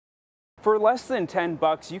For less than 10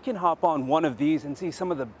 bucks, you can hop on one of these and see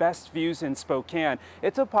some of the best views in Spokane.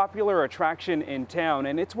 It's a popular attraction in town,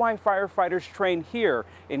 and it's why firefighters train here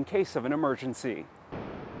in case of an emergency.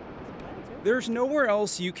 There's nowhere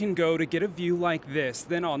else you can go to get a view like this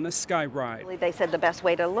than on the SkyRide. They said the best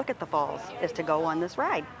way to look at the falls is to go on this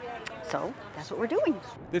ride. So that's what we're doing.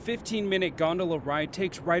 The 15-minute gondola ride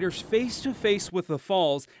takes riders face to face with the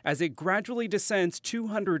falls as it gradually descends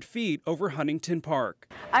 200 feet over Huntington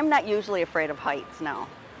Park. I'm not usually afraid of heights, no,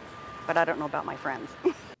 but I don't know about my friends.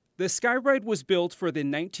 The SkyRide was built for the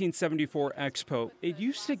 1974 Expo. It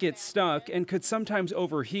used to get stuck and could sometimes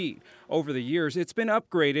overheat. Over the years, it's been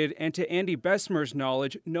upgraded, and to Andy Besmer's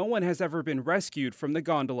knowledge, no one has ever been rescued from the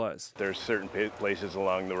gondolas. There's certain places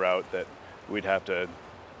along the route that we'd have to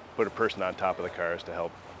put a person on top of the cars to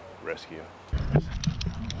help rescue.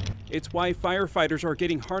 It's why firefighters are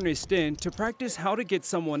getting harnessed in to practice how to get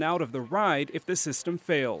someone out of the ride if the system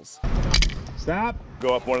fails. Stop.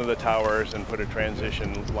 Go up one of the towers and put a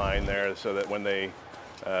transition line there so that when they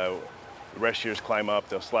rescuers climb up,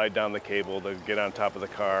 they'll slide down the cable, they'll get on top of the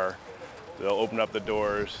car, they'll open up the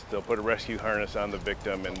doors, they'll put a rescue harness on the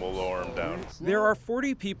victim, and we'll lower them down. There are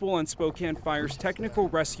 40 people on Spokane Fire's technical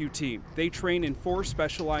rescue team. They train in 4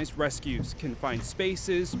 specialized rescues: confined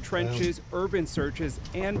spaces, trenches, urban searches,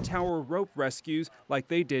 and tower rope rescues like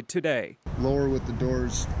they did today. Lower with the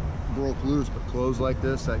doors broke loose, but closed like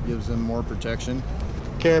this, that gives them more protection.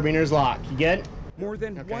 Carabiners lock. You get it? More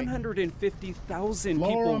than 150,000 Lower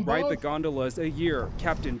people on ride the both. gondolas a year.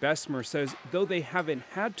 Captain Besmer says though they haven't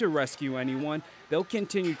had to rescue anyone, they'll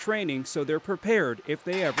continue training so they're prepared if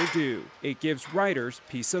they ever do. It gives riders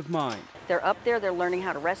peace of mind. They're up there, they're learning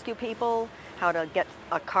how to rescue people, how to get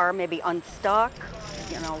a car maybe unstuck,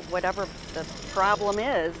 whatever the problem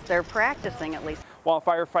is, they're practicing at least. While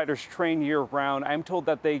firefighters train year-round, I'm told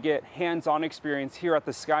that they get hands-on experience here at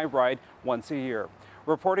the SkyRide once a year.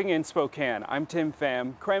 Reporting in Spokane, I'm Tim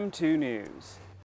Pham, KREM 2 News.